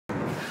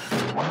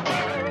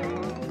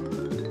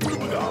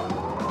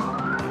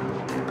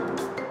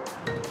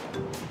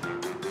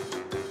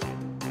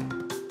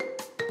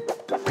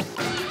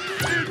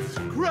It's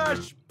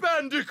Crash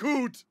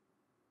Bandicoot!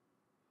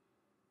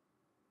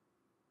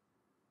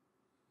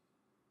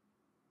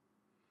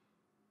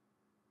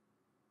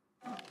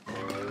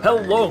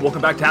 Hello and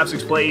welcome back to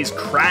Hapsix Plays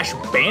Crash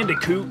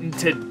Bandicoot, and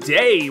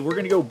today we're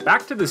going to go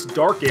back to this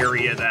dark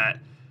area that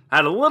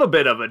had a little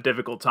bit of a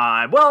difficult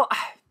time. Well,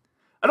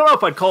 I don't know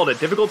if I'd call it a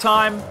difficult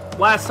time.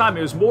 Last time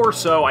it was more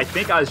so I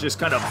think I was just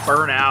kind of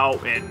burnt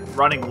out and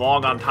running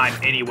long on time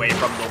anyway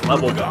from the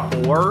level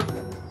before.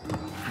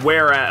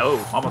 Whereas,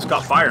 oh, almost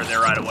got fired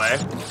there right away.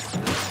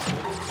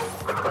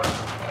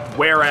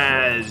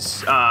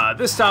 Whereas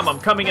this time I'm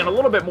coming in a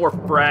little bit more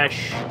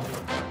fresh.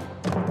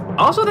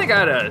 I also think I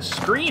had a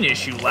screen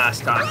issue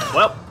last time.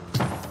 Well,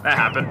 that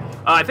happened.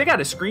 I think I had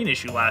a screen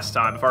issue last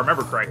time, if I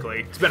remember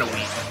correctly. It's been a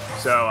week.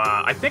 So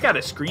I think I had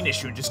a screen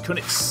issue and just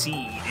couldn't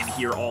see and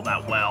hear all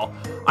that well.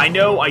 I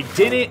know I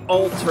didn't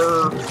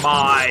alter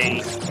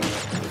my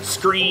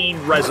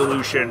screen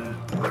resolution,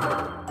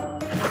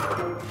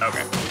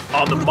 okay,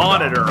 on the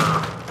monitor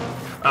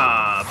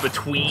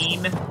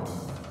between.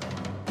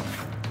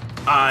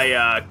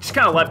 I just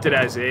kind of left it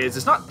as is.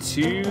 It's not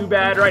too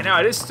bad right now.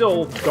 It is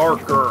still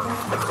darker,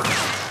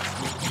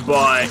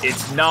 but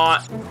it's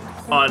not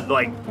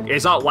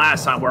it's not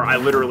last time where I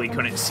literally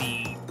couldn't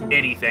see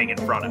anything in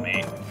front of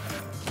me.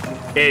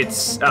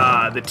 It's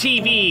the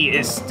TV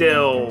is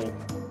still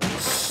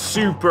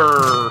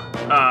super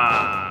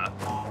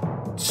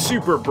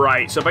super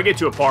bright. So if I get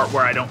to a part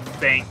where I don't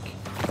think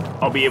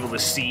I'll be able to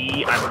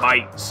see, I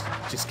might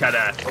just kind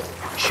of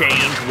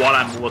change what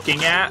I'm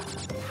looking at.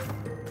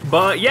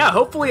 But yeah,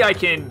 hopefully I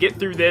can get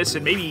through this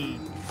and maybe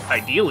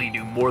ideally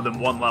do more than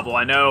one level.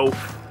 I know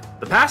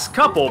the past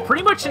couple,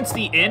 pretty much since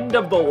the end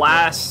of the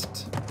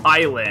last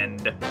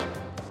island,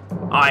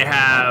 I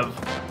have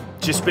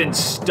just been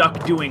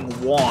stuck doing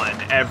one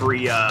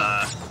every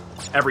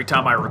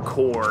time I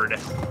record.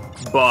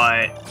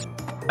 But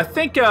I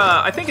think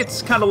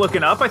it's kind of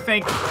looking up. I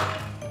think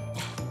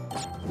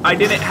I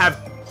didn't have,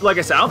 like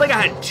I said, I don't think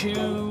I had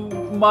too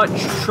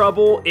much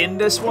trouble in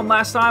this one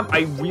last time. I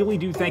really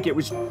do think it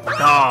was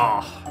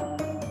I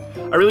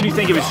really do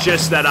think it was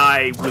just that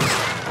I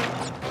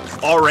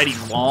was already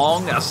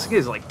long. I was thinking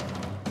it's like,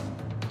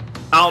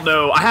 I don't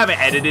know, I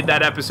haven't edited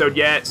that episode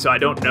yet, so I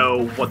don't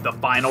know what the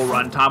final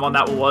run time on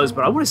that one was,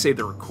 but I want to say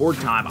the record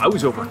time, I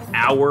was over an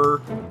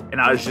hour, and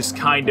I was just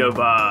kind of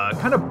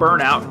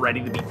burnt out and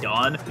ready to be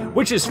done,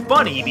 which is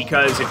funny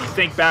because if you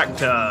think back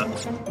to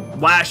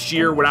last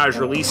year when I was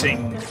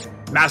releasing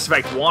Mass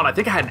Effect 1, I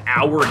think I had an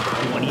hour and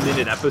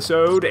 20-minute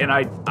episode, and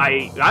I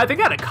think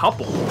I had a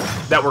couple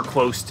that were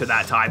close to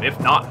that time, if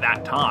not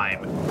that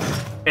time.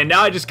 And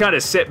now I just kind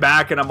of sit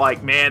back and I'm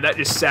like, man, that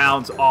just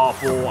sounds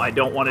awful. I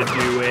don't want to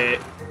do it.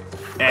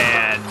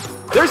 And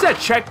there's that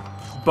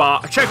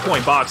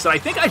checkpoint box that I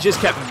think I just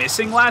kept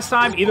missing last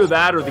time. Either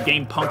that or the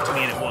game punked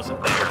me and it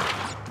wasn't there.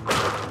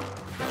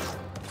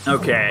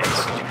 Okay,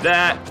 so do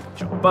that.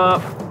 Jump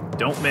up.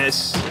 Don't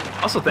miss.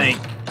 Also think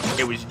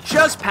it was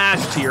just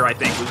past here, I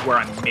think, was where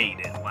I made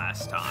it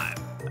last time.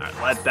 All right,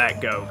 let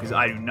that go, because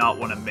I do not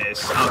want to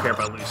miss. I don't care if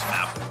I lose some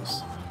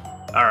apples.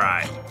 All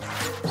right,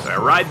 so I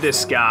ride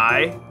this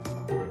guy.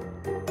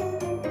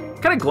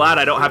 Kind of glad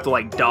I don't have to,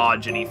 like,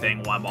 dodge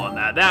anything while I'm on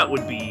that. That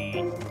would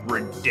be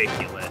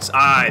ridiculous.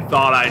 I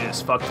thought I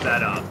just fucked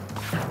that up.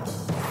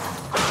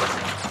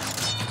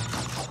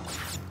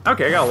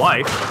 Okay, I got a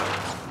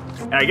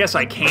life. And I guess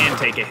I can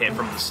take a hit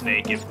from the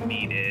snake if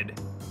needed.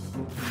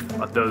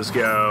 Let those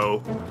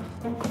go.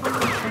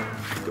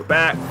 Go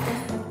back.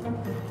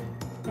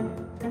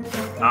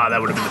 Ah,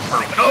 that would have been the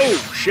perfect. Oh,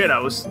 shit, I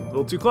was a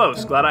little too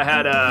close. Glad I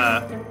had,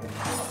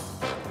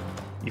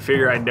 You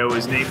figure I'd know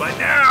his name by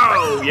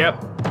now.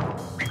 Yep.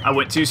 I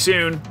went too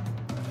soon.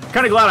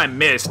 Kind of glad I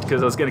missed,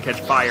 because I was going to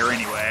catch fire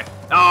anyway.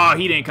 Oh,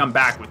 he didn't come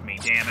back with me,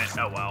 damn it.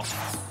 Oh, well.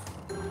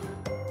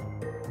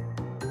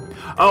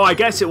 Oh, I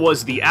guess it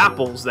was the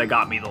apples that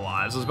got me the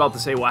lives. I was about to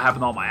say what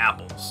happened to all my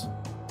apples.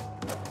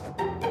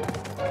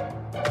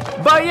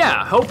 But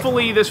yeah,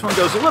 hopefully this one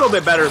goes a little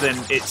bit better than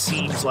it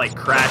seems like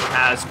Crash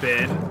has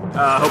been.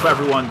 Hope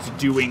everyone's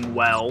doing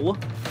well.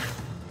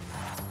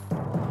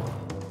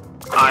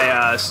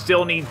 I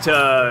still need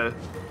to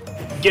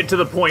get to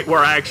the point where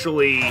I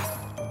actually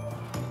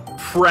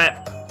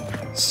prep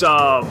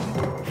some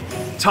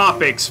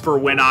topics for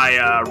when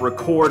I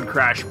record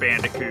Crash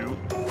Bandicoot.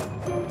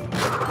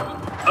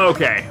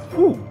 Okay.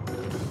 Whew.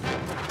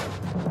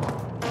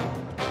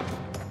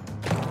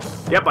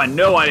 Yep, I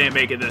know I didn't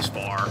make it this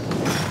far.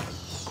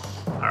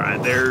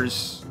 Alright,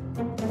 there's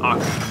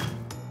Aku.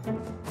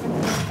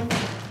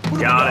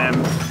 Got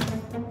him.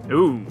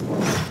 Ooh.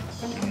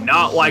 Do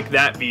not like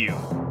that view.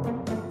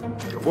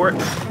 Go for it.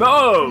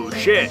 Oh,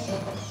 shit.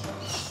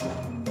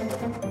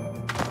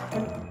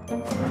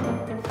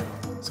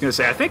 I was gonna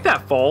say, I think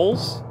that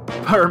falls,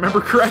 if I remember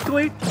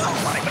correctly.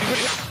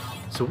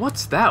 So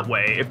what's that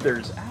way if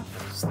there's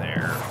apples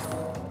there?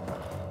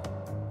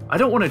 I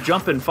don't want to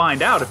jump and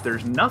find out if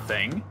there's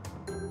nothing.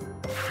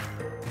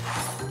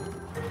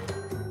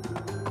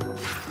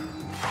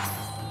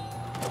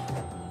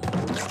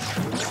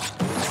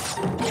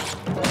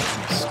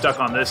 stuck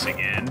on this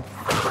again.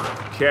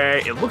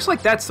 Okay, it looks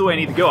like that's the way I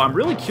need to go. I'm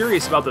really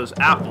curious about those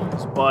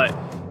apples, but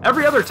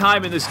every other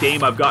time in this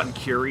game I've gotten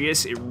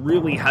curious, it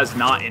really has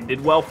not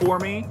ended well for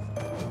me.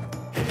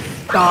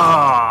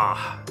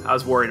 Ah, I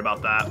was worried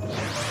about that.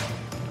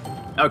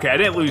 Okay, I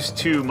didn't lose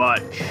too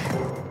much.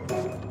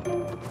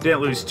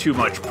 Didn't lose too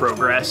much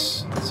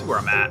progress. Let's see where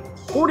I'm at.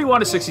 41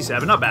 to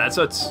 67, not bad.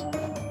 So it's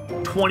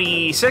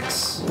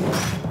 26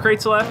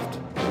 crates left.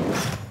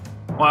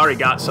 Well, I already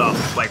got some,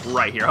 like,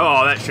 right here.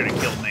 Oh, that should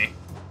have killed me.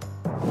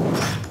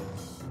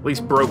 At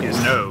least broke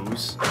his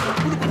nose.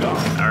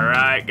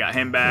 Alright, got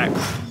him back.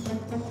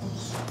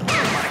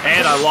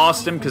 And I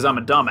lost him because I'm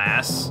a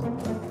dumbass.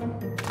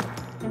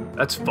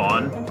 That's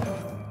fun.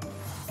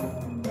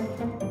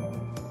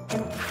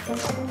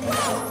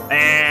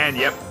 And,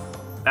 yep.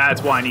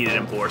 That's why I needed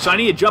him for. So I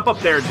need to jump up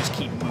there and just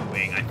keep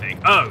moving, I think.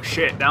 Oh,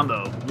 shit. Down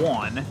to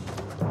 1.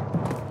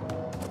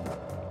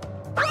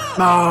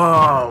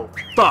 Oh,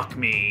 fuck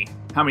me.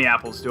 How many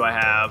apples do I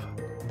have?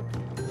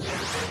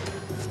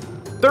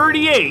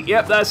 38.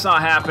 Yep, that's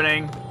not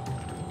happening.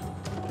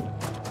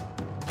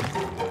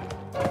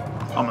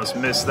 Almost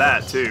missed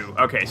that, too.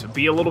 Okay, so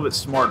be a little bit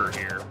smarter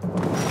here.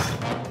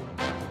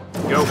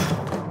 Go.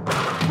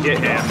 Get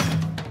him.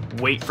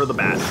 Wait for the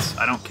bats.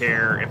 I don't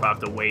care if I have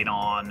to wait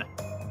on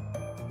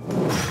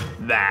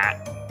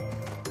that.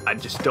 I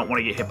just don't want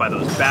to get hit by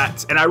those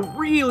bats, and I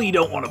really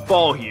don't want to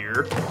fall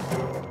here.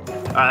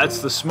 That's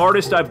the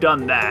smartest I've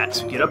done that.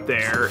 So get up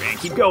there and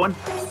keep going.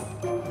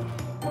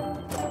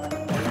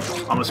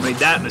 Almost made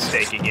that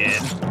mistake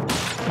again.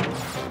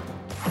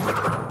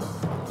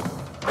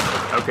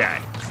 Okay.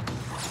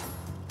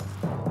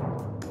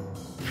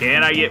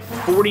 Can I get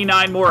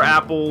 49 more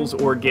apples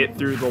or get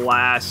through the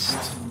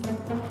last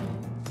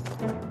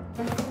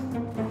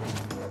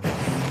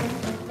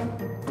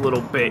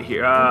little bit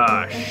here?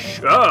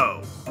 Oh.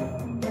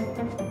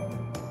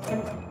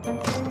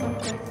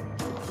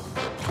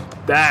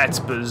 That's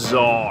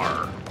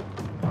bizarre.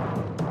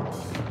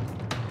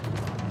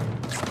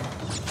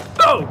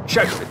 Oh,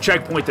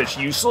 checkpoint that's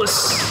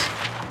useless.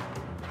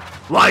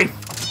 Life.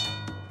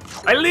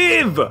 I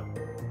live.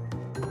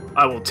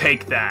 I will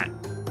take that.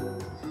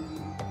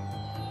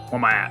 Where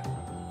am I at?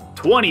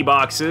 20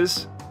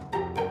 boxes.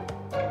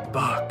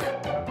 Fuck.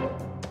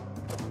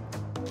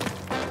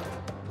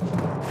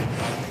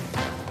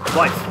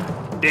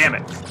 Life. Damn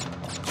it.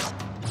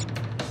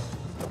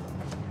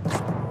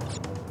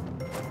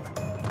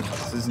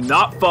 This is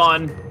not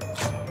fun.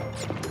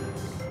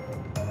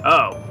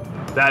 Oh,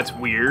 that's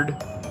weird.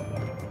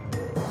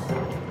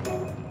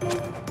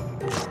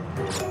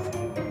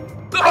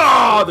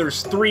 Oh,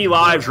 there's 3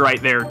 lives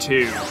right there,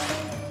 too.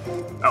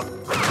 Oh.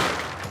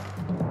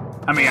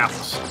 How many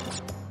apples?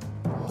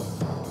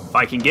 If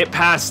I can get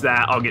past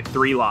that, I'll get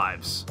 3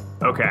 lives.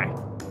 Okay.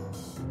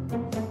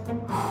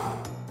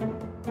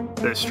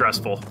 This is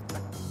stressful.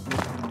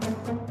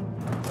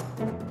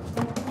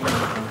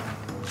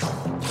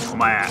 Where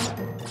am I at?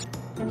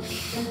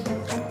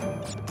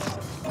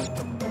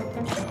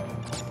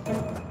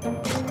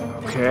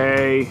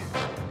 Okay.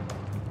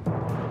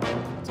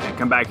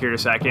 Come back here in a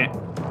second.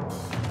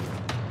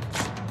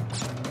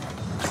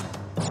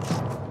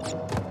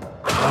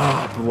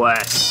 Oh,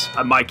 bless.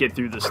 I might get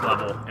through this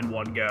level in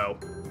one go.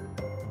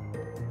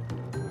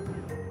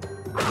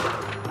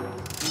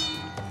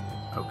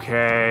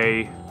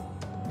 Okay.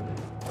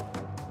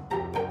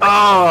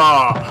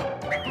 Oh!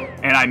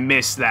 And I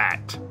missed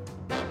that.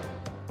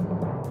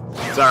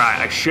 It's alright.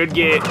 I should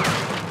get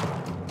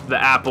the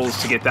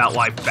apples to get that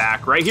life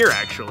back. Right here,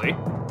 actually.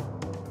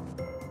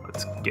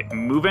 Let's get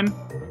moving.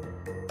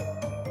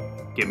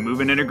 Get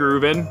moving and a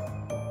grooving.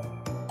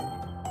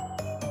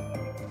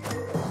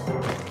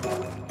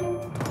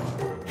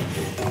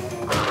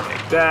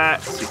 Take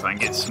that. See if I can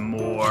get some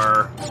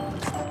more.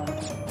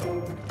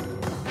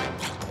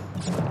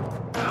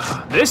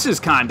 This is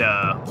kind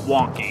of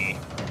wonky.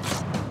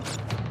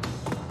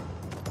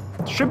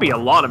 Should be a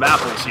lot of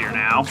apples here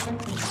now.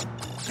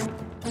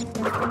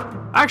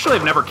 Actually,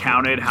 I've never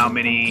counted how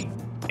many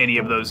any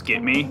of those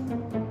get me.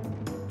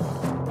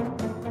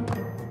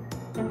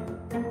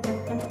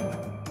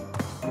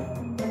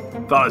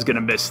 Thought I was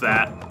gonna miss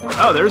that.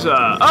 Oh, there's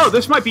a... Oh,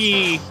 this might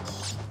be...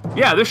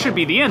 Yeah, this should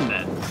be the end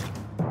then.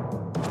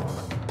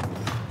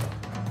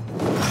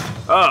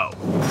 Oh.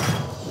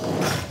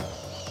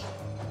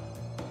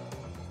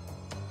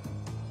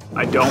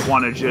 I don't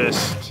want to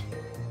just...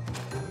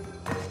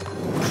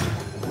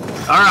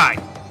 Alright.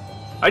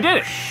 I did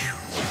it.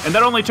 And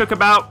that only took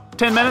about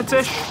 10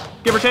 minutes-ish,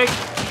 give or take.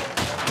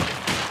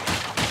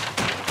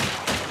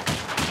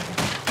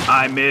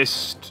 I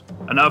missed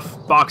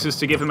enough boxes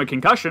to give him a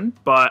concussion,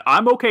 but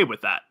I'm okay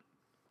with that.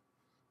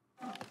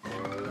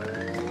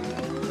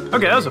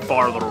 Okay, that was a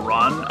far little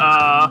run.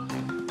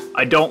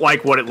 I don't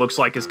like what it looks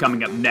like is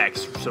coming up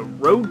next. So,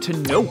 Road to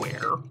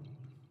Nowhere.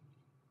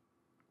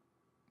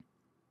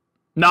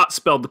 Not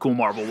spelled the cool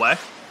Marvel way.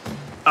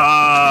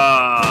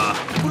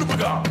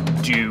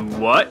 Do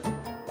what?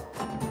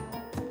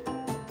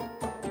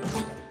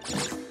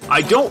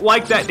 I don't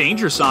like that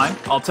danger sign.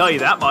 I'll tell you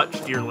that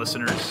much, dear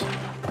listeners.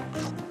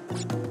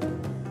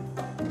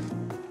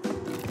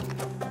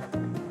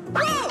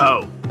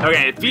 Oh,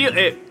 okay.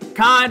 It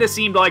kind of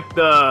seemed like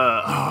the...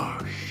 Oh,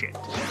 shit.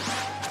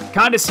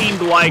 Kind of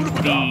seemed like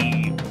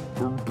the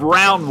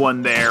brown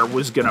one there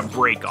was gonna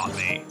break on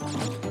me.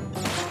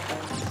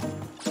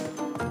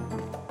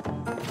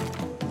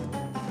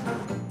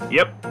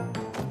 Yep.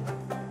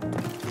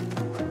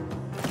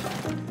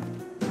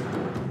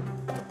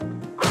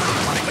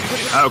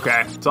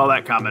 Okay, saw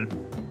that coming.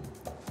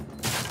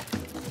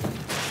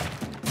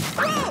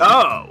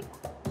 Oh.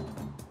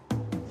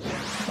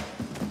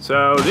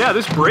 So, yeah,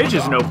 this bridge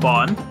is no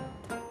fun.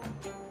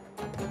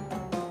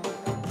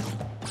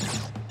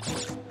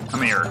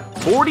 Come here.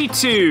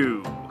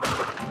 42.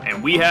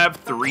 And we have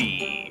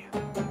 3.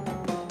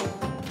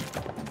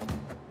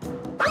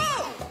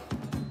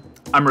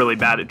 I'm really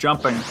bad at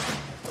jumping.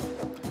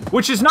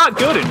 Which is not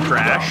good in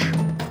Crash.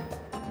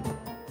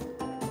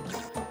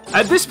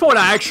 At this point,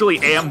 I actually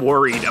am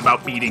worried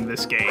about beating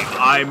this game.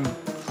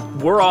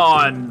 We're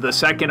on the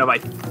second of, I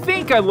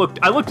think I looked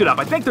it up.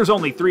 I think there's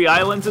only 3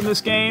 islands in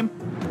this game.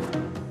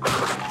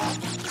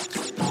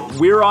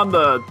 We're on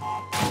the...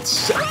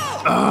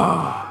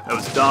 Oh, that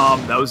was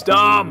dumb. That was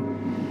dumb.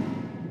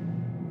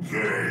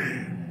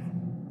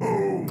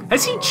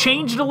 Has he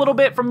changed a little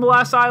bit from the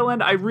last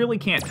island? I really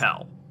can't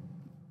tell.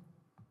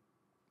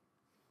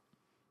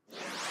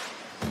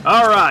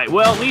 All right,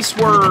 well, at least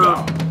we're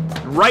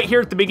right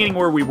here at the beginning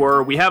where we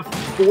were. We have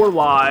 4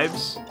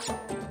 lives,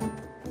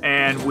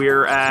 and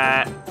we're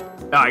at...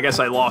 Oh, I guess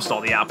I lost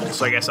all the apples,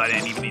 so I guess I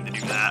didn't even need to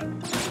do that.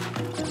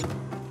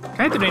 Can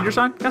I hit the danger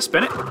sign? Can I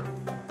spin it?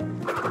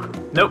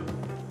 Nope.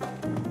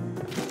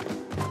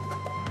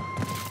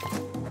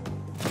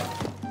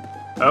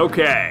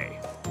 Okay.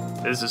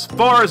 This is as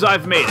far as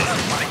I've made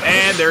it.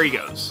 And there he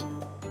goes.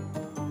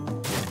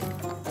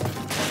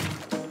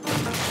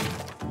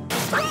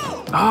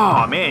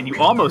 Oh, man, you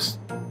almost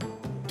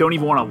don't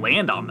even want to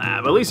land on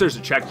that. But at least there's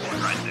a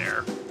checkpoint right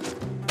there.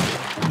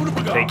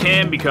 They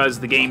can, because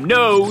the game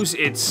knows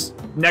its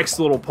next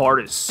little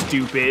part is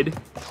stupid.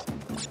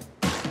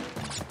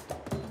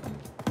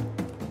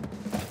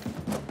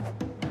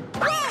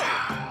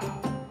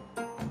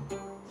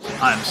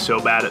 I'm so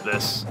bad at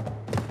this.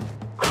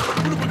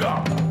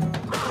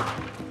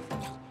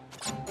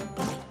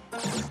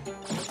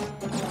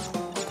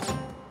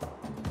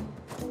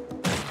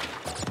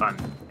 Fun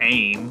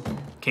aim.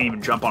 Can't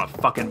even jump on a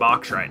fucking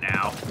box right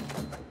now.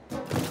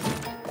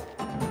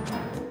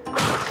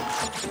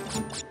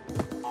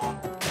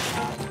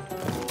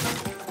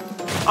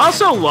 I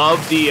also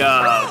love the,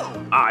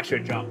 I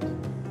should have jumped.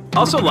 I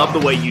also love the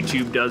way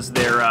YouTube does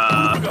their,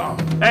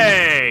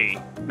 hey!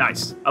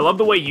 Nice. I love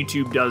the way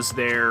YouTube does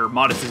their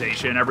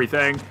monetization and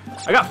everything.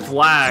 I got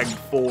flagged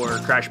for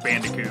Crash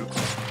Bandicoot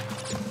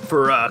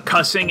for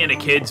cussing in a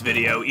kid's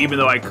video, even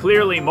though I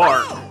clearly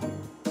marked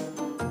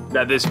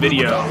that this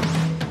video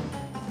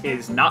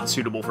is not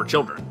suitable for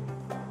children.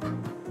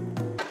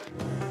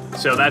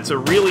 So that's a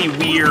really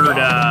weird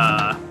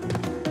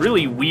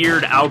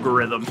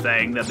algorithm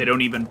thing that they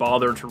don't even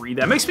bother to read.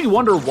 That makes me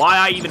wonder why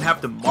I even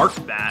have to mark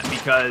that,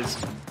 because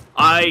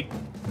I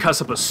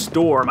cuss up a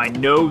storm. I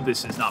know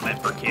this is not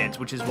meant for kids,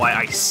 which is why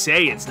I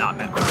say it's not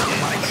meant for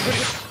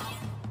kids.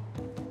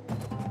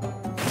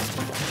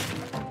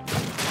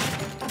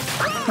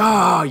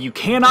 Ah, you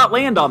cannot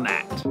land on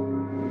that.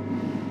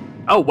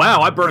 Oh, wow,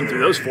 I burned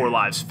through those 4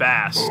 lives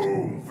fast.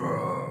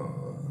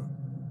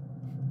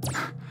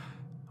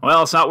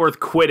 Well, it's not worth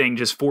quitting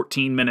just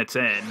 14 minutes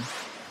in.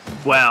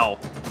 Well,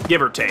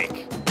 give or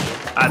take.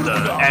 I had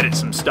to edit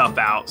some stuff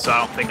out, so I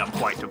don't think I'm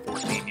quite to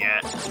 14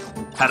 yet.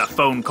 Had a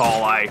phone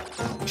call I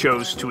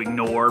chose to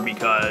ignore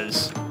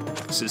because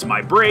this is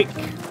my break.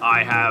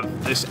 I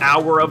have this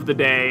hour of the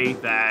day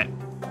that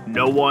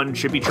no one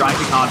should be trying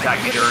to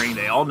contact me during.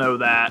 They all know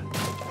that.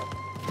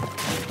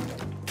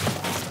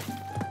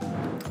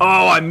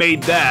 Oh, I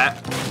made that.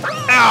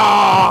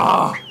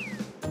 Ah!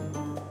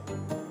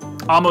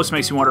 Almost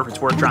makes me wonder if it's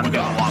worth trying to get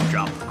a long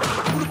jump.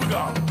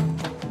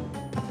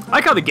 I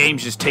like how the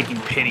game's just taking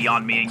pity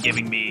on me and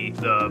giving me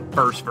the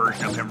first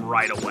version of him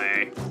right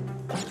away.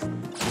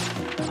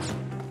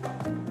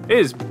 It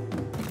is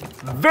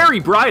very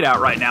bright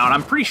out right now, and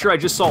I'm pretty sure I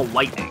just saw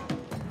lightning.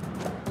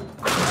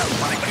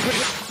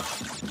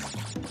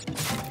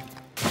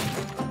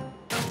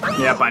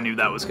 Yep, I knew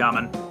that was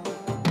coming.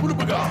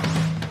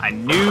 I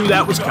knew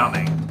that was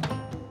coming.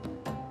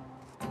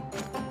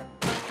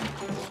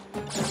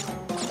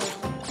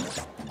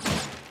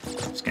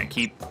 Just gonna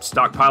keep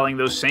stockpiling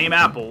those same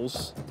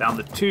apples. Down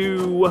to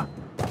 2.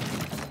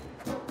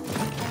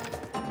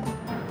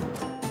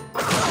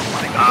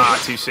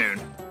 Ah, too soon.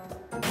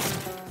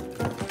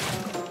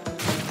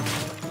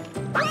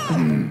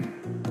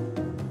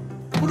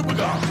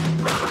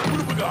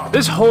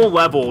 This whole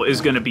level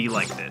is gonna be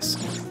like this.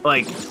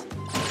 Like,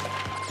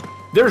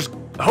 there's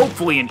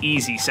hopefully an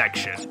easy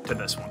section to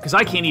this one, because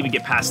I can't even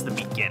get past the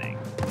beginning.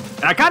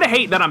 And I kind of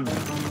hate that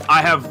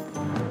I have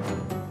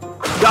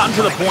gotten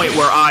to the point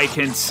where I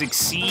can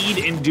succeed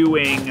in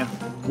doing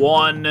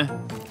 1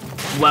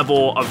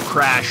 level of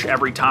Crash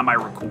every time I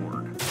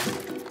record.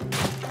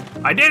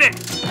 I did it!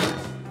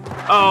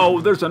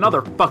 Oh, there's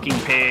another fucking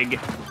pig.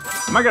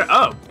 Am I gonna...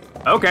 Oh.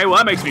 Okay, well,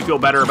 that makes me feel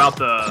better about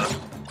the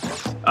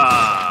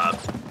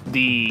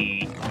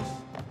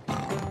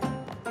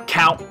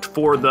count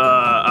for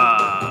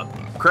the,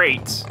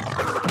 crates.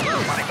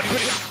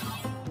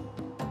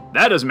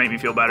 That doesn't make me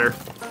feel better.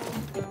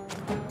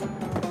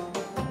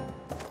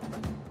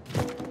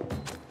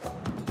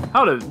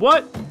 How did...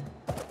 What?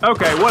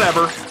 Okay,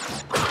 whatever.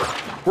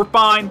 We're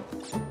fine.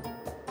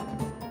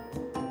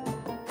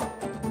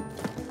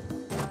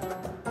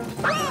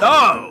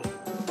 Oh!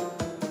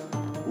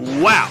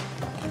 Wow.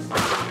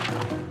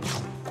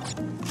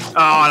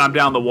 Oh, and I'm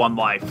down to 1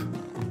 life.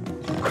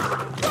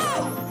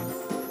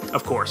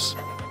 Of course.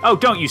 Oh,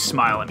 don't you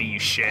smile at me, you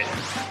shit.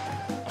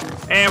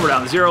 And we're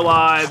down to 0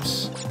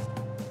 lives.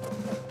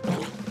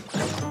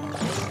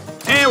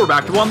 And we're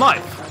back to 1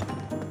 life.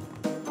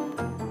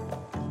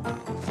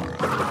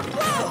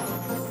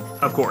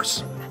 Of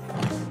course.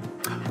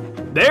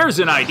 There's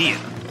an idea.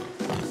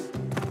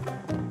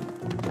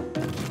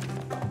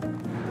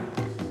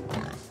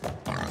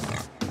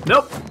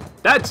 Nope.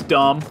 That's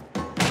dumb.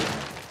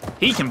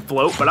 He can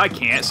float, but I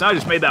can't, so I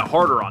just made that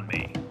harder on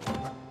me.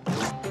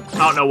 I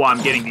don't know why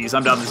I'm getting these.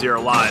 I'm down to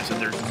 0 lives,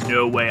 and there's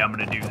no way I'm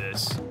gonna do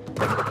this.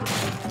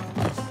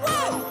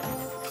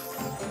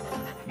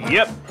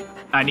 Yep.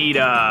 I need,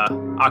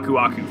 Aku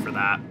Aku for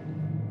that.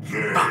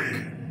 Fuck.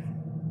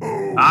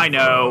 I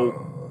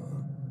know.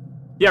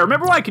 Yeah,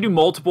 remember when I could do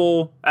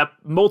multiple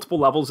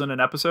levels in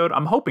an episode?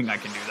 I'm hoping I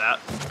can do that.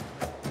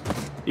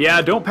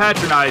 Yeah, don't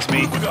patronize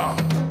me.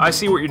 I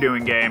see what you're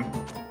doing, game.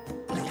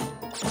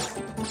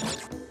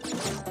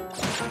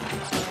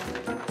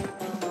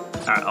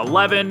 Alright,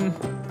 11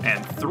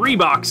 and 3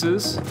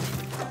 boxes.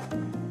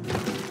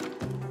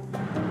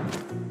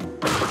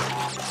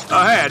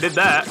 Oh, hey, I did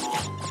that.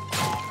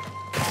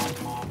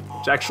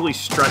 It's actually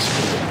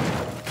stressful.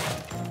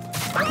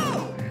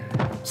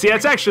 See,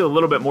 that's actually a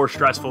little bit more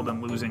stressful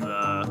than losing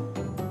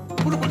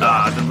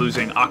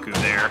Aku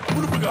there.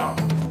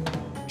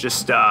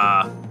 Just,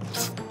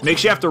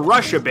 makes you have to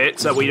rush a bit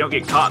so we don't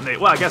get caught in the...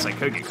 Well, I guess I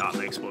could get caught in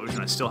the explosion.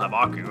 I still have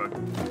Aku. I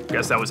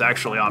guess that was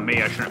actually on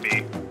me. I shouldn't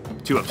be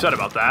too upset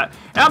about that.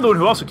 And I'm the one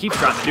who also keeps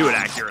trying to do it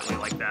accurately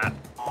like that.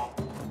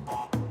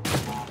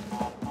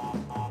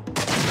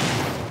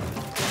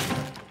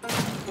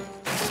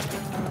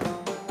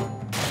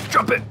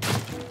 Jump it!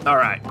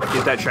 Alright,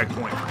 get that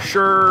checkpoint for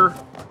sure.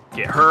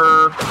 Get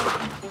her.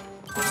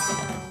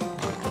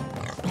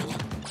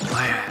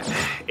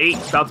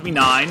 8, about to be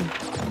 9.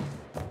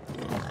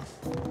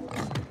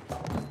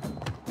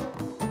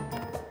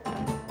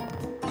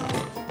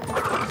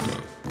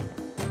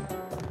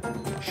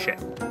 Shit.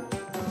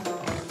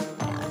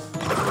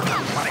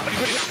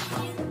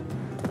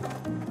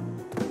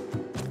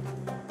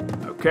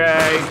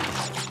 Okay.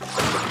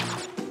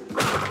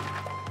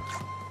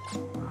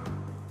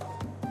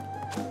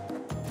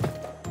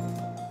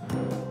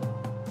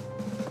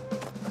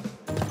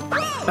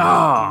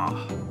 Ah.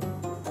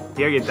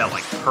 Yeah, I get that,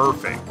 like,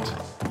 perfect.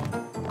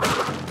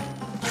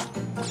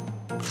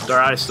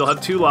 Alright, I still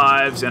have 2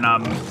 lives, and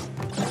I'm...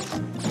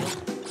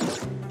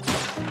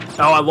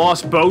 Oh, I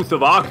lost both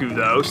of Aku,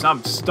 though, so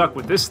I'm stuck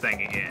with this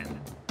thing again.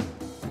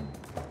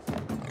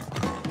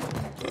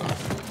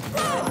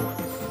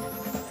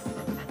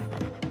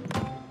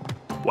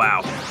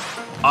 Wow.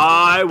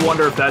 I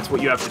wonder if that's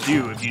what you have to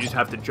do, if you just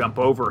have to jump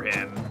over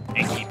him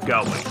and keep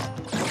going.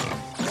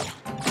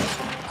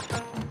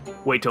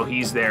 Wait till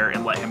he's there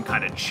and let him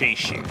kind of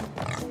chase you.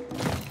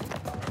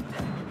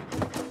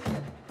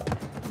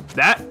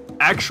 That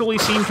actually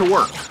seemed to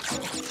work.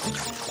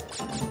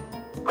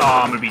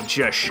 Oh, I'm gonna be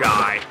just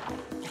shy.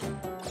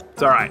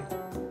 It's alright.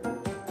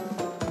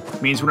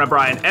 Means whenever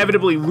I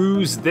inevitably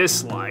lose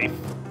this life...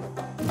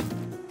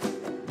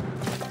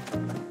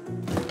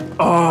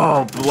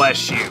 Oh,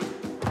 bless you.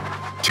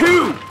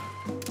 2!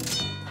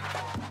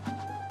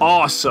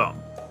 Awesome.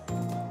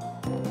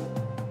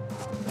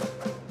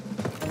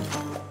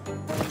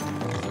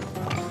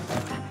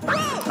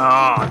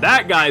 Ah,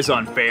 that guy's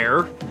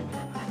unfair.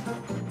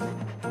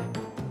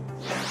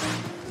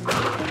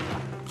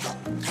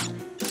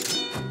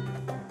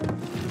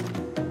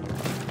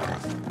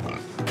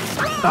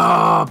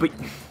 Ah, but...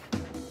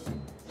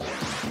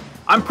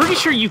 I'm pretty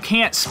sure you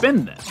can't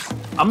spin them.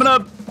 I'm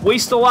gonna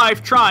waste a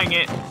life trying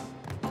it.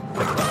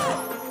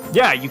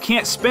 Yeah, you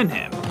can't spin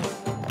him.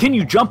 Can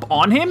you jump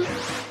on him?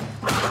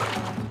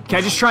 Can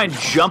I just try and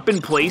jump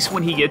in place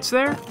when he gets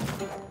there?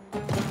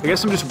 I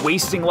guess I'm just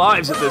wasting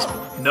lives at this...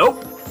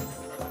 Nope.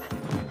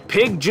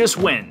 Pig just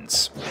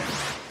wins.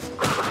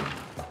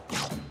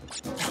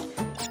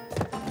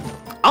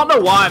 I don't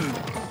know why I'm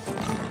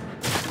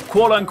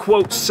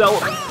quote-unquote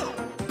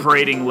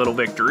celebrating little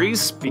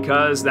victories,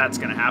 because that's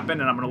gonna happen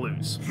and I'm gonna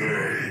lose.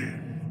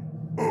 Game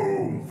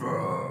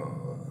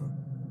over.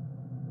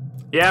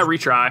 Yeah,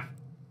 retry.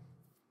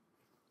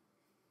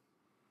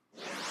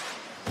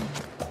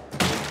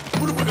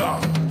 What have we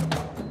got?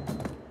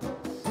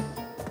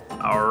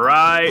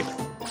 Alright.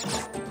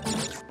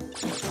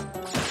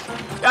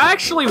 I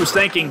actually was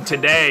thinking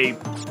today,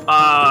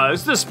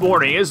 it's this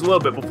morning, it's a little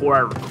bit before I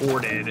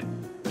recorded,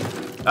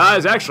 It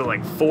was actually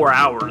like 4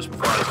 hours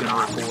before I was going to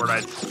record.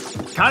 I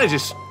kind of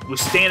just was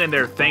standing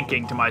there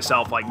thinking to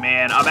myself, like,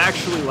 man, I'm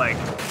actually, like,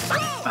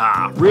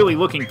 really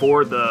looking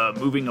forward to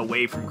moving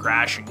away from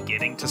Crash and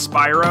getting to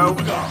Spyro.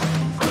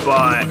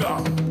 But,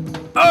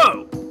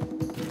 oh!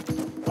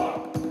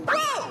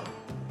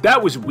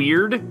 That was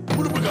weird.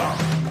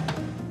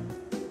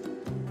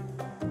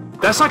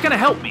 That's not going to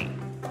help me.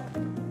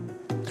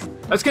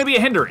 That's going to be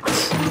a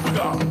hindrance.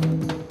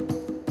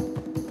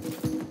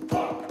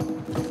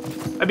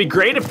 That'd be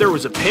great if there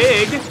was a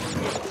pig.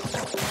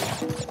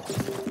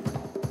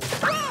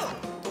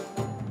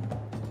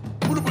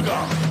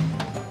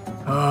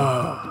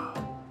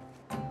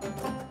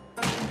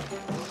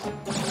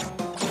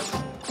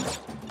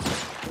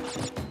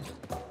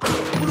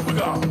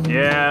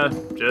 Yeah,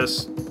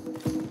 just...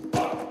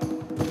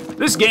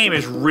 This game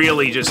is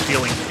really just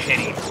feeling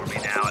pity for me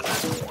now at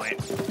this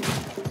point.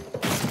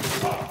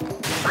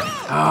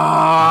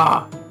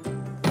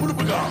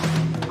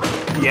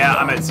 Yeah,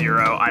 I'm at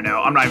 0. I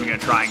know. I'm not even going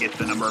to try and get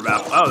the number of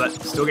apples. Oh, that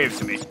still gave it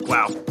to me.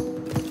 Wow. I'm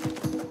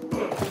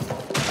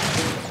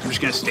just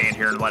going to stand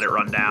here and let it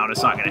run down.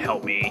 It's not going to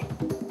help me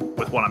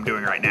with what I'm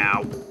doing right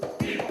now.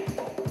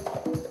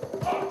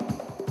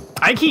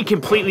 I think he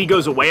completely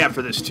goes away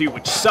after this, too,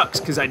 which sucks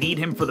because I need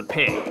him for the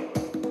pig.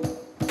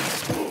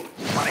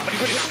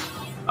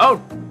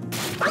 Oh!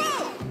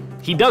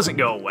 He doesn't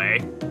go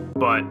away,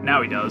 but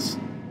now he does.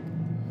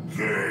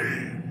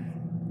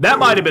 That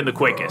might have been the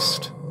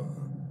quickest.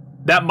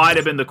 That might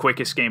have been the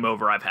quickest game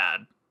over I've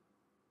had.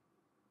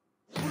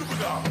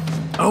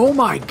 Oh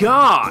my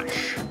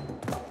gosh!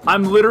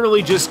 I'm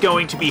literally just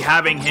going to be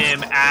having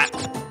him at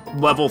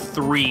level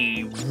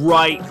 3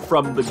 right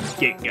from the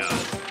get-go.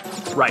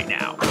 Right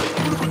now.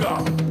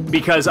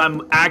 Because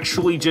I'm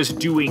actually just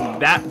doing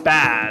that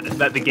bad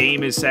that the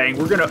game is saying,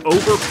 we're gonna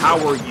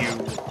overpower you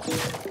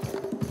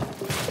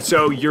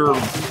so you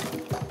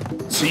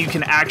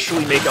can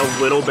actually make a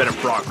little bit of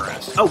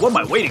progress. Oh, what am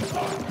I waiting for?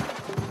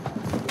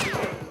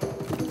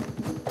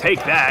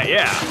 Take that,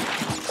 yeah.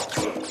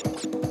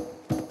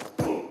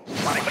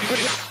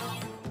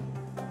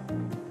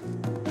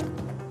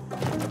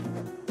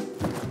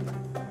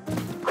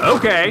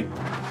 Okay.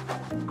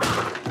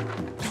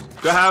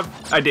 Do I have...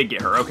 I did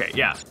get her. Okay,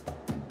 yeah.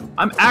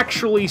 I'm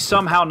actually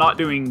somehow not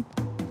doing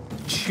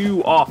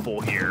too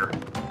awful here.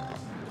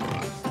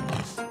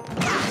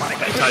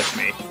 That touched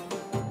me.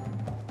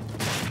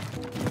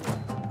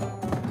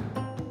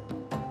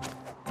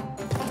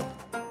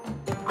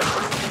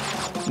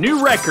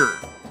 New record.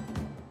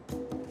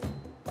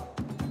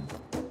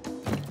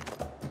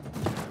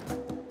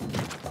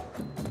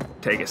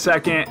 Take a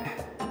second.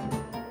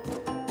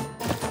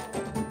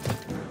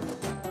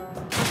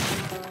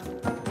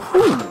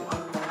 Whew.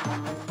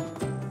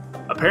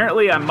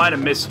 Apparently, I might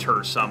have missed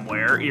her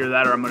somewhere. Either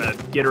that or I'm going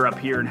to get her up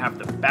here and have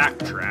to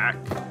backtrack.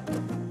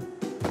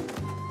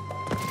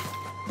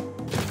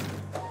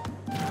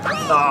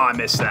 Oh, I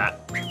missed that.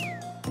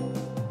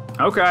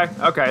 Okay,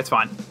 it's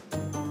fine.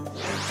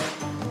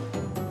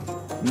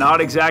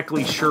 Not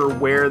exactly sure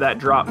where that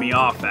dropped me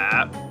off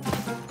at.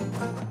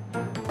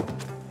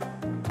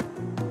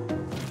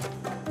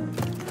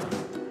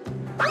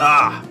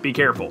 Ah, be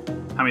careful.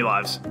 How many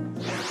lives?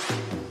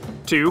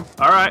 2.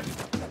 All right.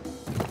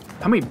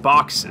 How many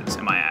boxes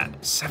am I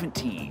at?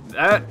 17.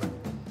 That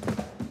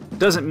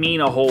doesn't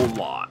mean a whole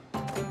lot.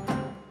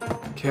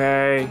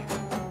 Okay.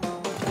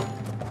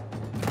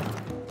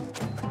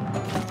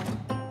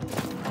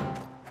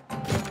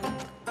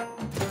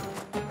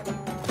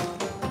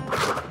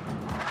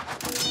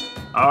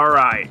 All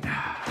right.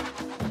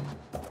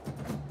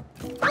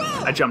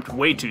 I jumped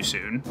way too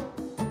soon.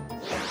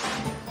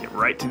 Get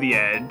right to the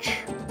edge.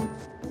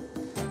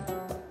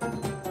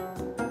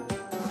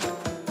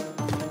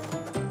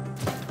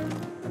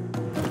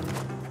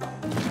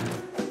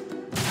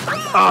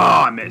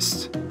 Oh, I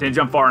missed. Didn't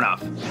jump far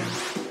enough.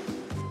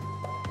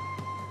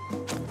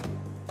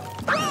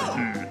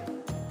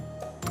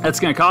 That's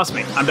gonna cost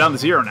me. I'm down to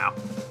 0 now.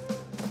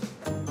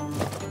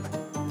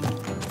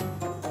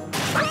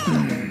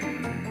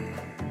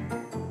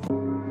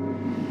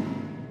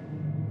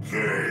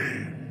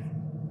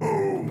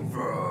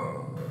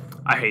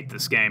 I hate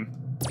this game.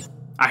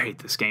 I hate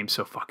this game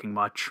so fucking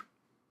much.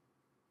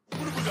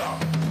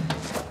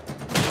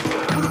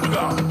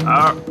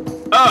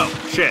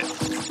 Oh, shit.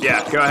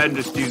 Yeah, go ahead and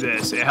just do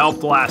this. It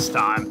helped last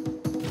time.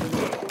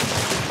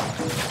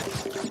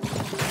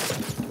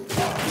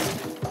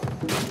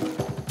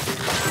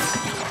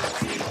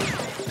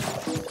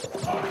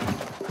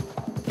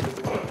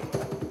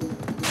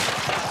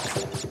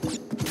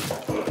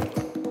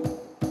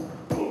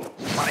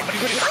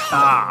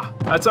 Ah,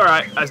 that's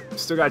alright. I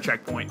still got a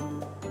checkpoint.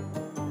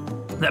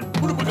 That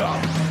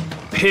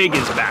pig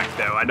is back,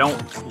 though. I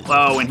don't...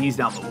 Oh, and he's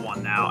down to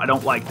 1 now. I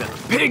don't like that.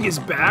 The pig is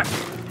back.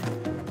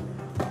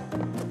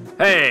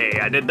 Hey,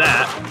 I did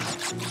that.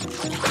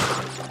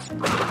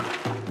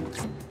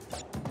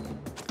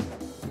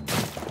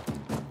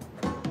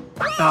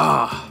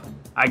 Ah,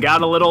 I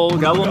got a little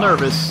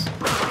nervous.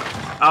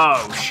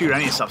 Oh, shoot, I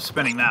need to stop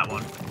spinning that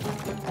one.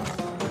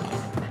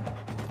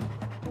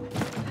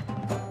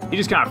 He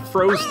just kind of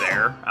froze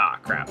there. Ah,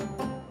 crap.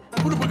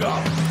 What have we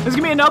got? This is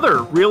gonna be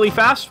another really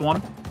fast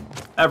one,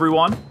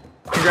 everyone.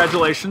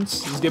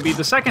 Congratulations. This is gonna be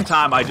the second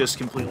time I just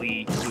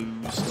completely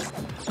lose.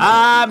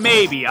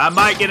 Maybe. I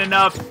might get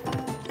enough.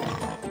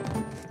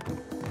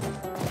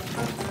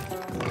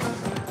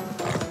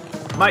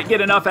 Might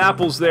get enough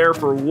apples there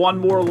for one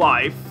more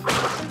life.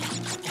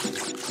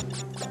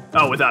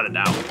 Oh, without a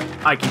doubt.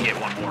 I can get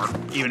one more,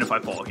 even if I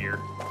fall here.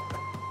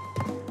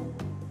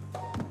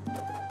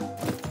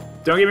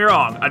 Don't get me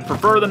wrong, I'd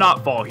prefer to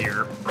not fall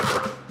here.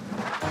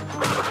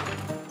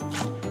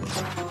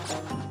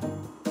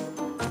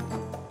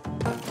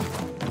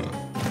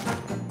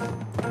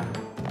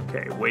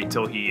 Okay, wait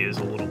till he is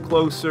a little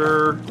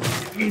closer.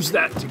 Use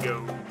that to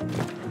go.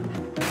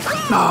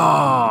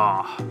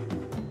 Ah.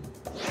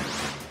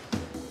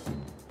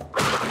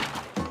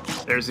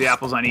 There's the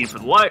apples I need for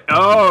the life.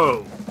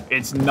 Oh,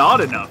 it's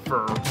not enough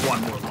for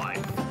one more life.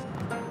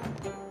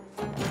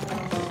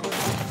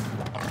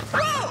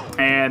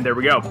 And there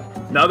we go.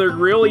 Another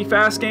really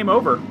fast game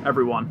over,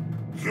 everyone.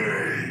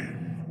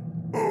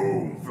 Game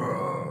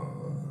over.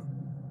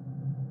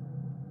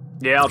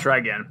 Yeah, I'll try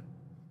again.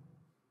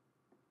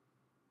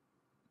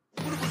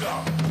 What have we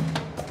got?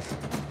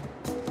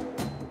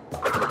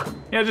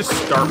 Yeah, just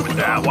start with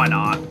that. Why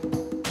not?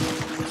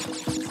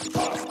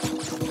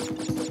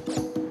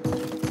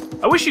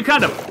 I wish you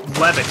kind of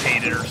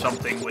levitated or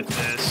something with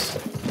this.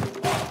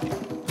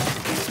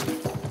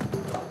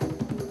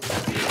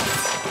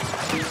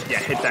 Yeah,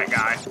 hit that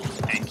guy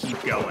and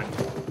keep going.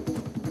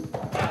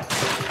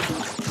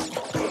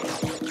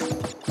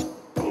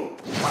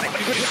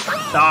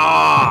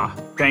 Ah,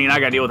 dang it, I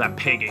gotta deal with that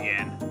pig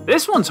again.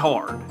 This one's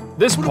hard.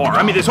 This part,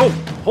 I mean, this whole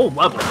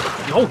level,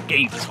 the whole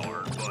game is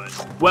hard,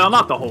 but, well,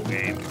 not the whole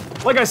game.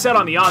 Like I said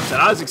on the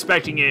onset, I was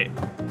expecting it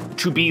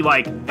to be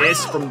like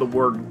this from the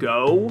word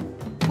go.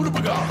 What have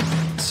we got?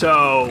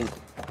 So,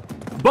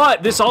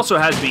 but this also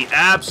has me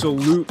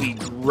absolutely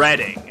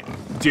dreading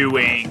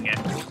doing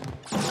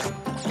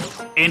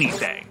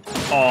anything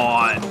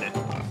on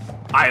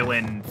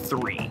Island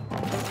 3.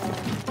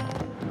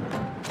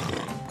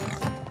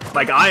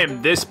 Like, I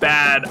am this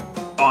bad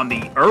on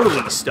the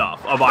early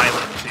stuff of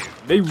Island 2.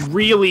 They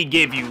really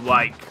give you,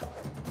 like,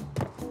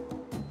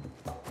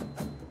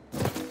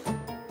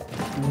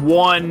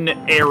 one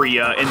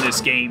area in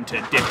this game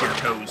to dip your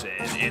toes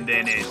in, and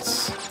then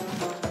it's,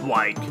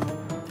 like,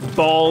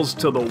 balls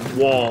to the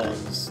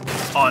walls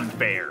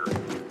unfair.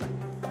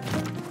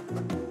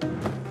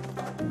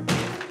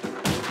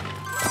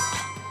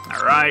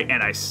 Alright,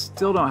 and I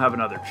still don't have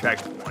another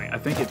checkpoint. I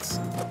think it's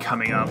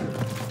coming up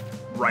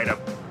right up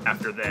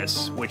after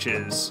this, which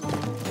is,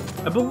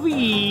 I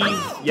believe,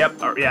 yep,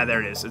 yeah,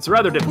 there it is. It's a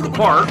rather difficult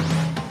part,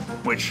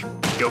 which,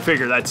 go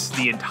figure, that's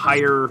the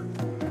entire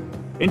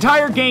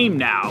game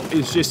now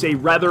is just a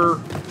rather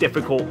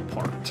difficult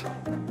part.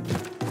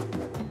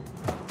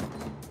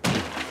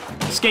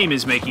 This game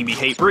is making me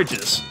hate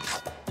bridges.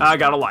 I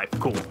got a life,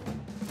 cool.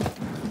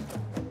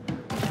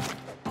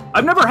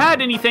 I've never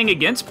had anything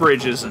against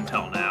bridges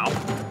until now.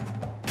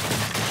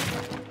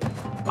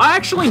 I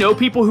actually know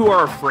people who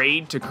are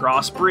afraid to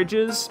cross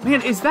bridges.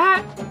 Man, is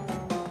that...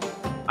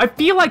 I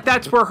feel like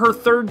that's where her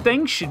third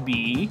thing should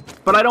be,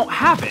 but I don't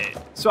have it.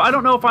 So I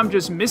don't know if I'm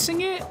just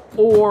missing it,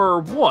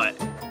 or what.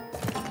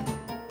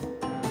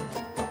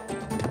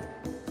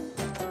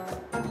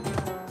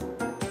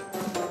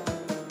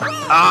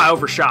 Ah, I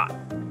overshot.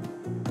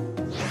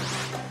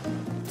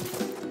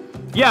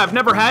 Yeah, I've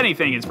never had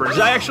anything against bridges.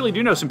 I actually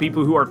do know some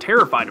people who are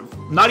terrified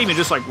of, not even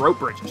just like rope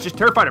bridges, just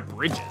terrified of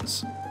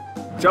bridges.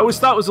 Which I always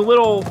thought was a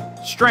little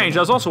strange. I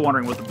was also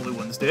wondering what the blue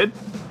ones did.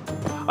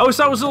 I always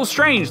thought it was a little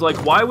strange. Like,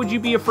 why would you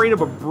be afraid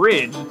of a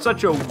bridge? It's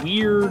such a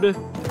weird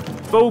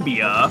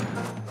phobia.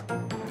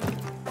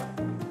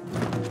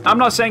 I'm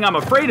not saying I'm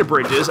afraid of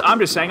bridges. I'm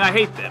just saying I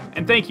hate them.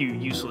 And thank you,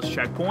 useless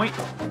checkpoint.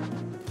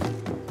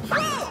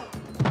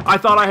 I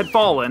thought I had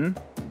fallen.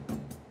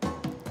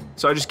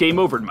 So I just game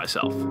overed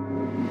myself.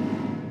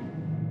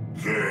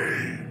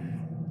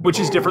 Which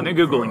is different than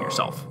Googling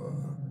yourself.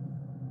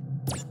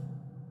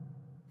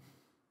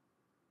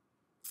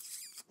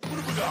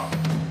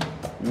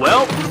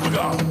 Well,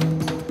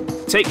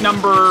 take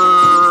number...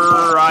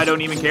 I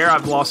don't even care.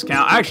 I've lost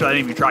count. Actually, I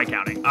didn't even try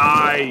counting.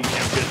 I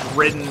have just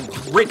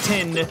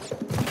written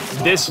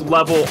this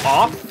level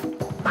off.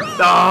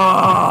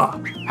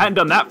 Hadn't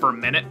done that for a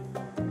minute.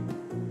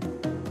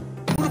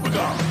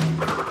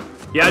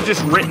 Yeah, I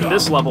just written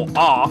this level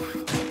off.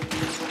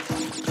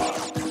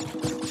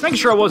 Just making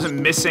sure I wasn't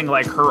missing,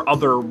 like, her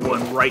other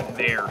one right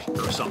there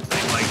or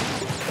something. Like,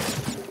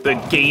 the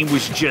game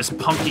was just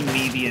punking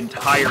me the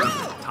entire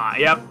time.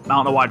 Yep, I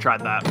don't know why I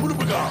tried that.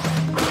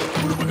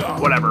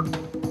 Whatever.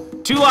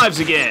 2 lives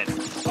again.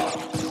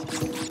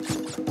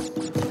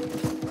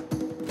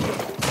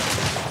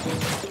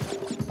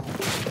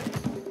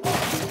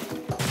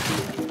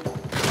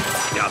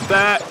 Got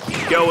that.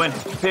 Keep going.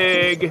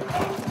 Pig.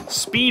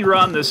 Speed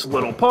run this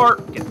little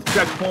part. Get the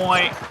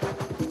checkpoint.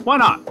 Why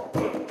not?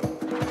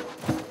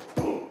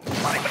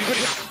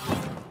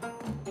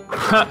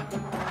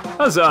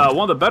 was one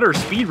of the better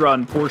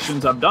speedrun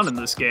portions I've done in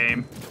this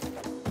game.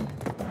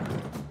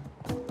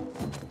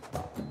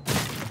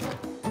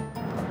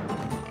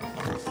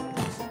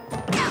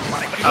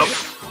 Oh.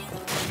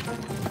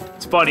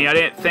 It's funny, I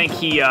didn't think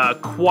he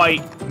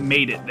quite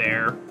made it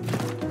there.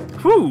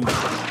 Whew.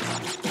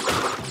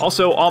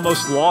 Also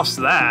almost lost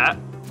that.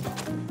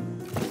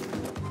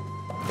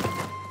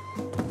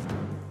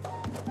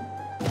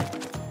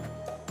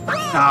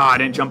 Ah, I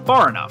didn't jump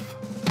far enough.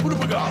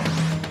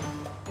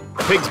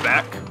 Pig's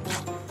back.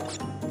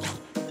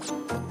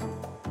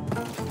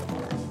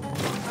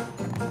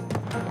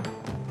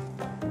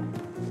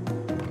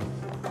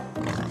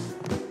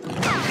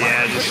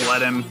 Yeah, just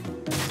let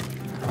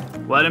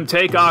him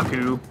take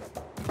Aku.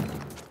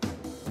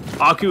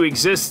 Aku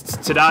exists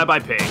to die by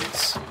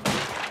pigs.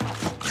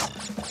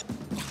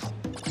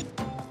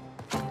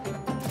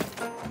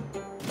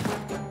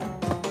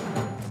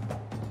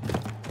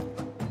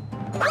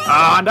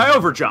 And I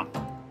overjump.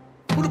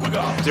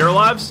 0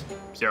 lives?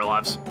 0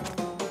 lives.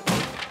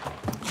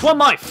 1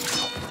 life.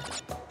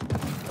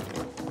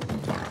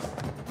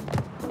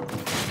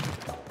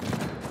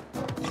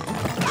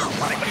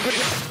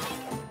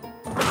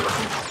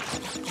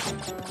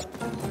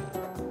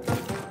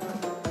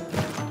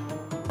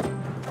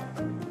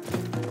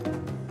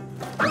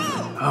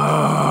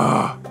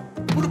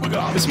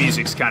 This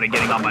music's kind of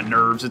getting on my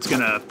nerves. It's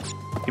gonna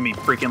give me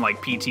freaking like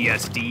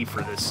PTSD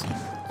for this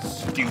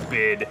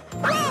stupid.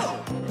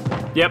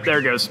 Yep, there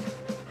it goes.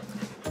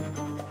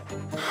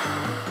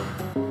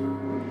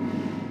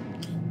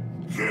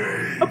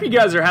 Hope you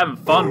guys are having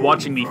fun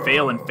watching me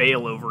fail and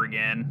fail over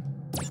again.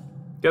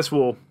 Guess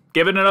we'll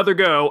give it another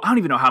go. I don't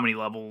even know how many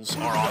levels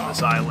are on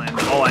this island.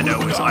 All I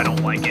know is I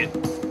don't like it.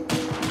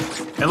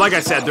 And like I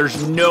said,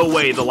 there's no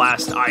way the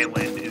last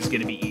island is going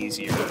to be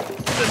easier than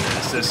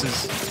this. This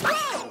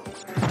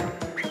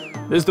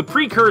is the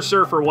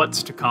precursor for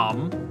what's to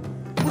come,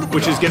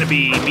 which is going to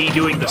be me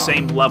doing the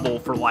same level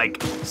for like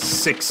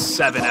 6,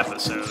 7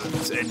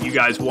 episodes, and you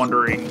guys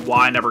wondering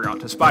why I never got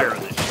to Spyro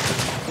this year.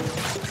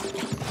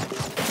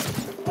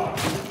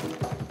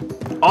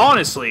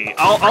 Honestly,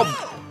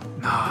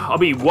 I'll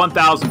be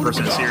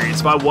 1000%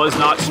 serious. If I was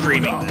not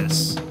streaming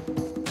this,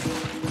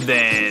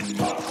 then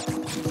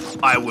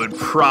I would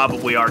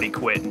probably already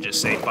quit and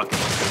just say fucking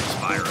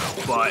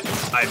Spyro. But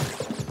I've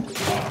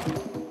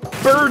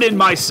burdened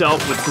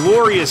myself with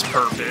glorious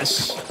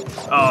purpose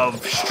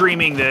of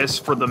streaming this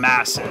for the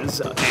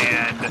masses,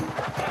 and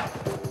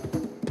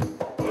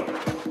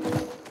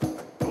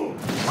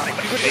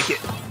make it.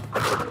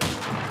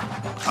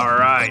 All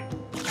right.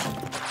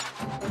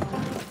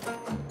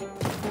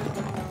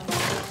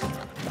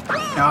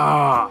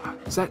 Ah,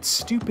 is that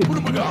stupid?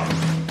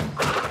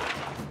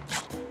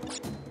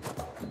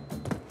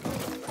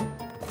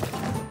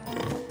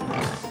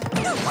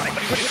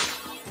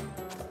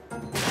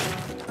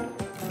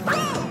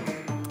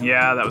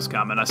 Yeah, that was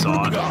coming. I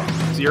saw it.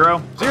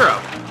 0, 0.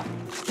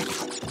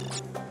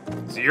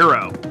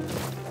 0.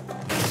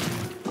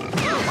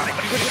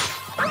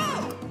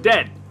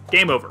 Dead.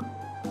 Game over. Game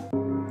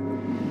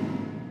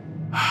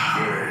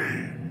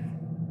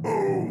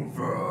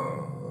over.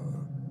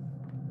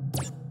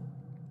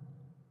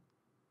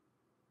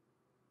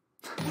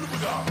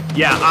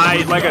 Yeah,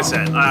 like I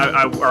said,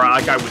 or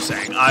like I was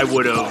saying, I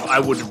would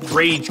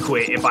rage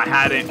quit if I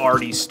hadn't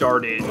already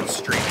started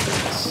streaming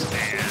this,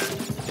 and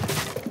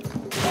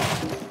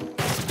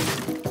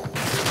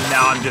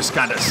now I'm just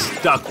kind of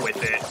stuck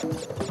with it.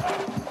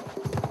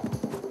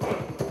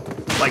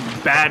 Like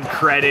bad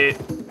credit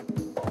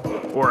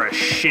or a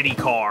shitty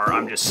car,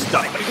 I'm just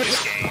stuck with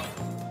this game.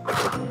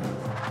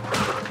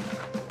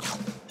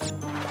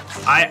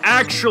 I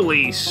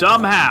actually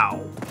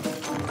somehow,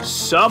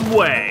 some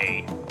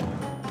way,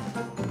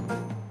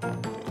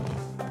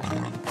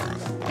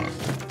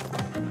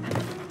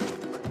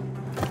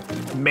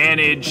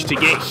 managed to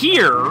get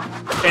here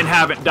and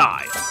haven't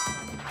died.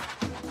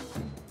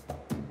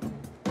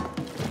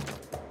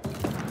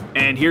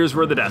 And here's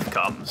where the death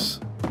comes.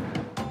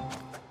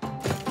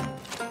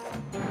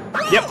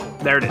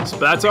 Yep, there it is. But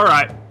that's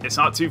alright. It's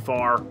not too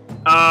far.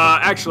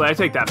 Actually, I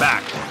take that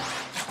back.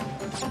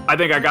 I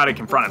think I gotta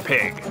confront a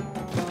pig.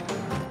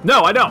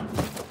 No, I don't.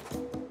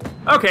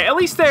 Okay, at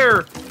least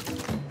they're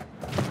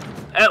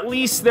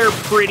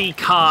pretty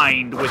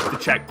kind with the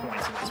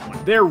checkpoints in this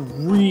one. They're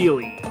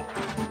really,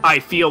 I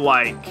feel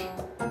like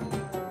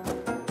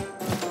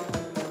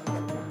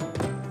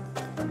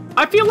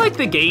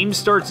the game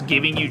starts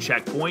giving you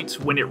checkpoints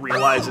when it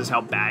realizes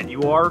how bad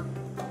you are.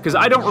 Because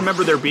I don't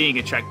remember there being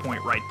a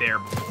checkpoint right there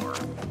before.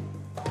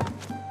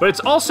 But it's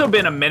also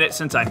been a minute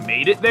since I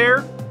made it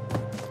there.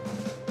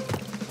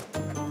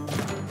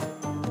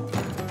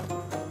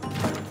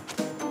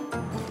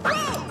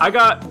 I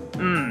got a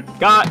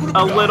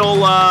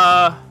little,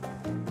 I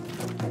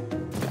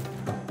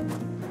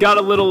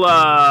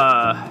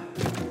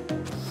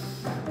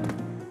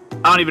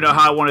don't even know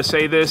how I want to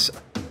say this.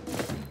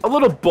 A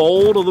little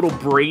bold, a little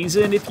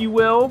brazen, if you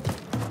will.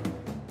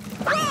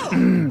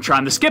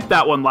 Trying to skip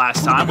that one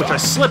last time, which I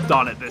slipped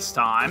on it this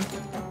time.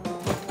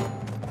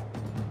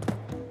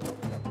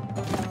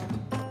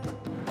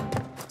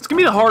 gonna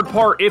be the hard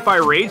part if I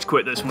rage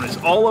quit this one, is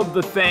all of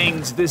the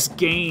things this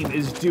game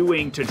is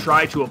doing to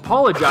try to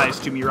apologize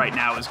to me right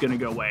now is gonna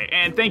go away.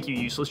 And thank you,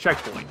 useless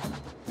checkpoint.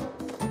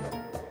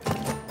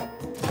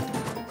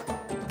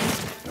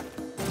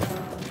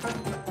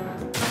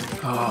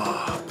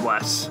 Oh,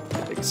 bless.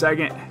 Take a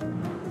second.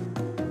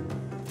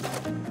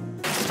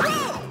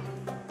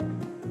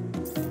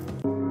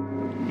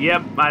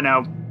 Yep, I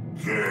know.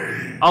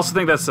 I also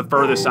think that's the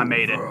furthest I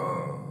made it.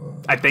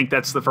 I think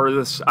that's the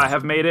furthest I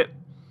have made it.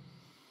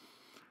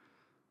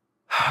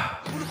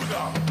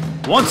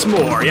 Once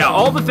more, yeah,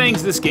 all the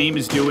things this game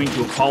is doing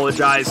to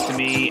apologize to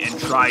me and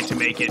try to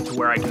make it to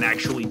where I can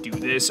actually do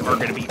this are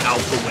going to be out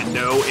the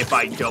window if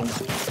I don't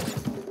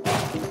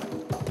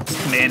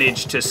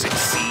manage to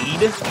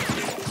succeed.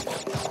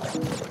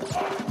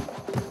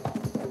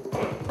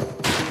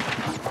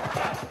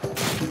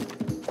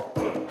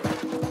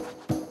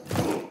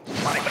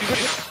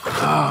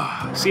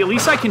 See, at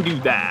least I can do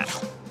that.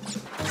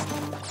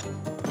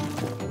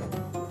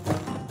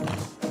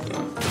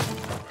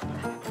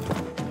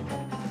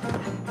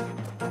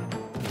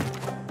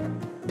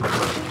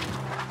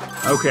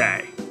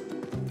 Okay.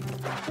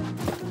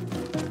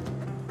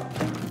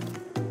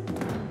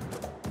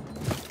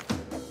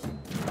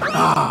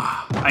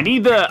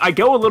 I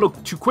go a little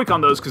too quick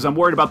on those because I'm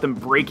worried about them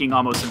breaking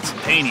almost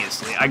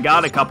instantaneously. I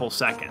got a couple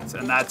seconds,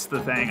 and that's the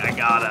thing I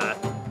gotta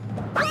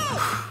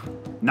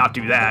not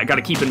do that. I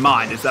gotta keep in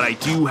mind is that I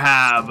do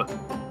have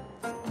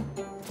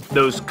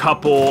those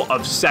couple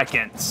of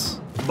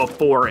seconds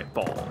before it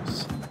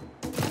falls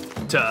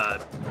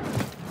to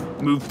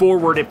move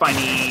forward if I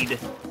need.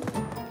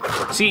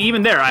 See,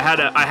 even there, I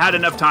had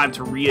enough time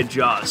to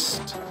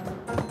readjust.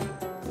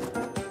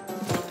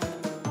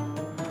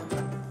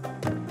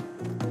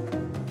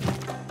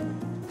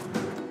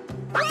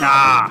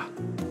 Ah.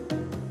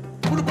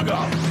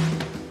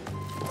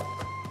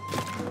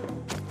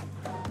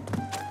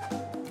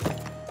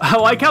 I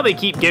like how they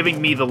keep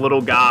giving me the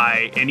little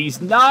guy, and he's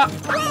not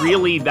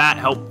really that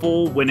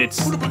helpful when it's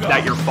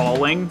that you're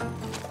falling.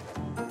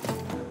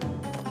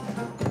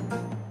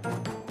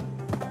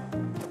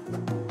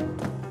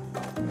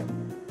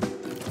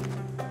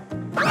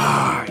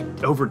 Ah, I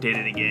overdid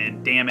it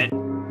again. Damn it.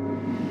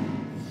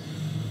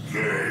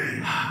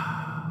 Game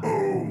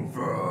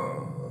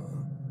over.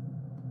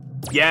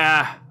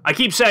 Yeah, I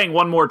keep saying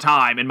one more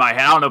time in my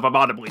head. I don't know if I've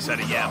audibly said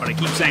it yet, but I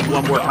keep saying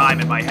one more time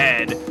in my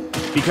head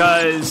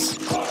because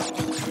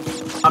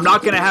I'm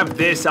not going to have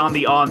this on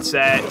the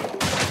onset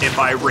if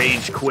I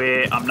rage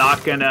quit. I'm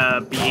not going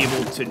to be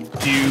able to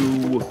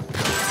do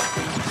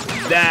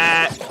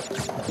that.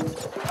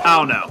 I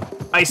don't know.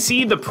 I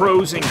see the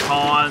pros and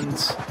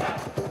cons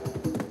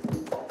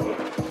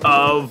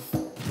of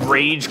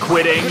rage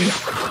quitting,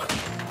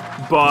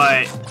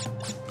 but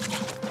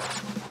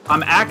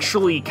I'm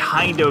actually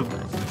kind of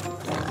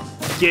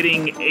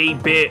getting a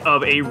bit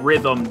of a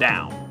rhythm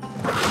down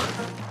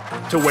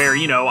to where,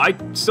 you know, I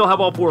still have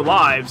all 4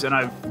 lives and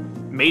I've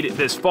made it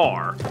this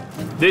far.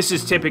 This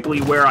is typically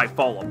where I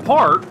fall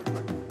apart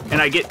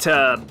and I get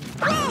to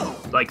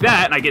like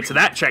that and I get to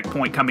that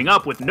checkpoint coming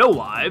up with no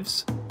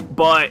lives,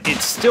 but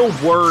it's still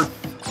worth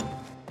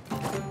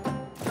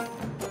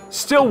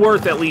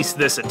at least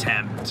this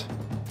attempt.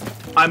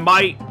 I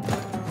might,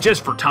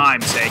 just for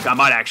time's sake, I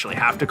might actually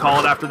have to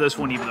call it after this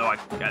one, even though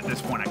at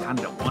this point I kind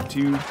of don't want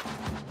to.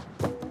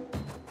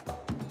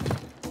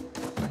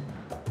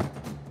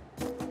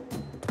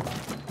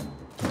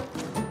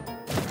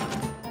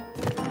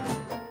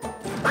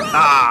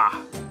 Ah!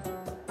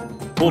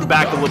 Pulled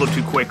back a little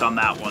too quick on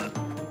that one.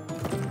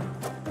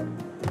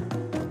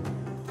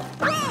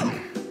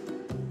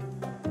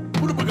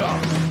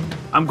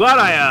 I'm glad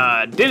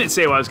I didn't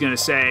say what I was going to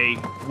say.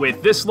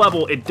 With this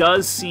level, it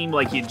does seem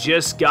like you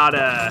just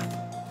gotta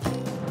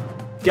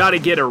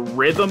get a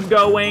rhythm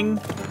going,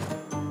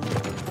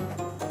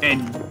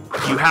 and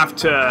you have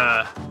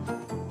to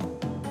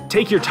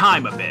take your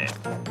time a bit.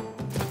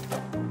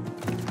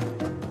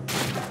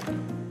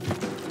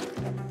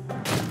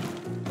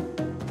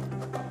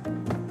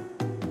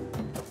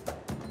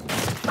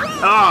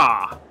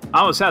 Ah, I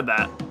almost had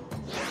that.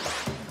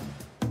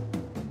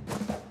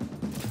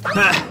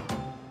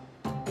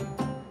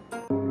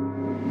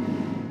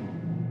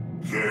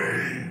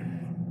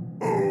 Game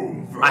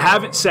over. I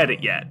haven't said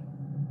it yet,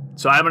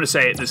 so I'm going to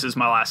say it. This is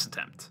my last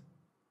attempt.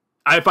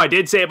 If I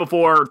did say it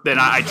before, then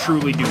I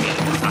truly do mean it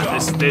this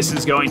time. This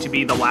is going to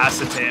be the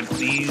last attempt.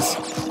 These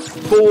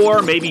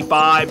 4, maybe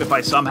 5, if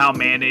I somehow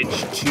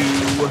manage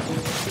to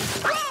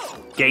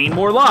gain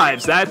more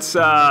lives. That's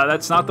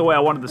not the way I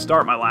wanted to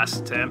start my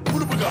last attempt.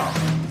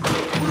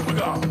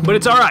 But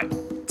it's all right.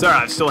 It's all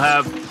right. I still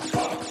have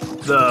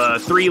the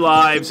 3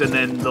 lives and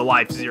then the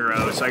life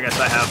 0. So I guess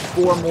I have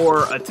 4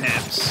 more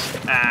attempts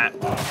at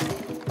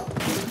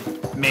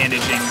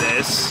managing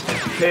this.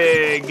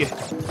 Pig.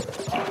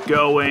 Keep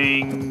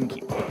going.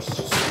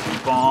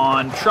 Keep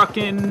on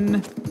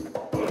trucking.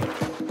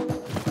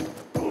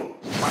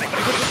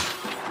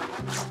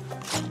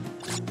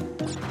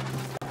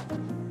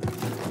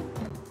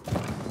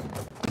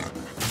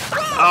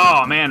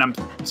 Oh man, I'm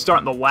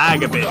starting to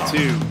lag a bit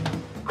too.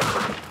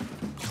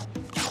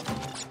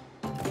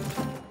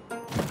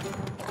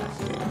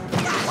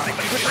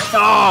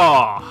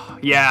 Oh,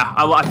 yeah,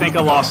 I think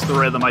I lost the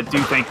rhythm. I do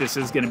think this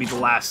is going to be the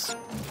last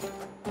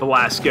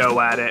go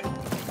at it.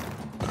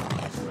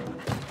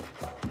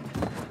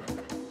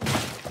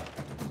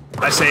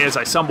 I say as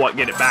I somewhat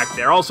get it back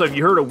there. Also, if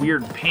you heard a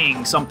weird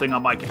ping, something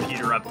on my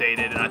computer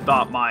updated, and I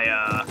thought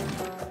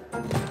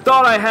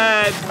I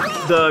had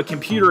the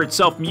computer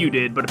itself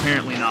muted, but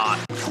apparently not.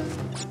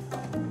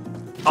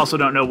 Also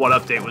don't know what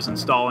update was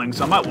installing,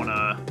 so I might want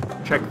to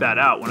check that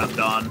out when I'm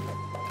done.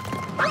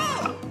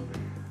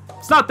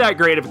 It's not that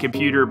great of a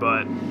computer,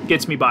 but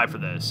gets me by for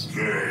this.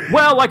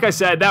 Well, like I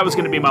said, that was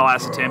going to be my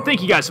last attempt.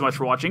 Thank you guys so much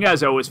for watching.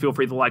 As always, feel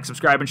free to like,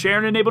 subscribe, and share,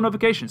 and enable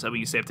notifications so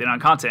we can stay updated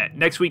on content.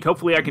 Next week,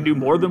 hopefully I can do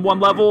more than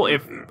one level,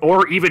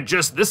 or even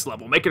just this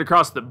level, make it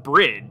across the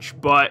bridge.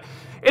 But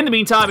in the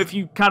meantime, if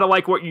you kind of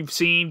like what you've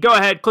seen, go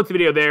ahead, click the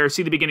video there,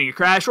 see the beginning of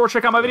Crash, or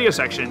check out my video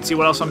section, see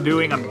what else I'm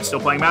doing. I'm still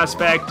playing Mass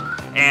Effect,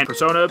 and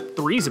Persona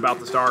 3 is about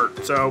to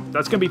start, so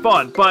that's going to be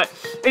fun. But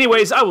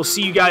anyways, I will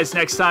see you guys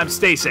next time.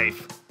 Stay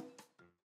safe.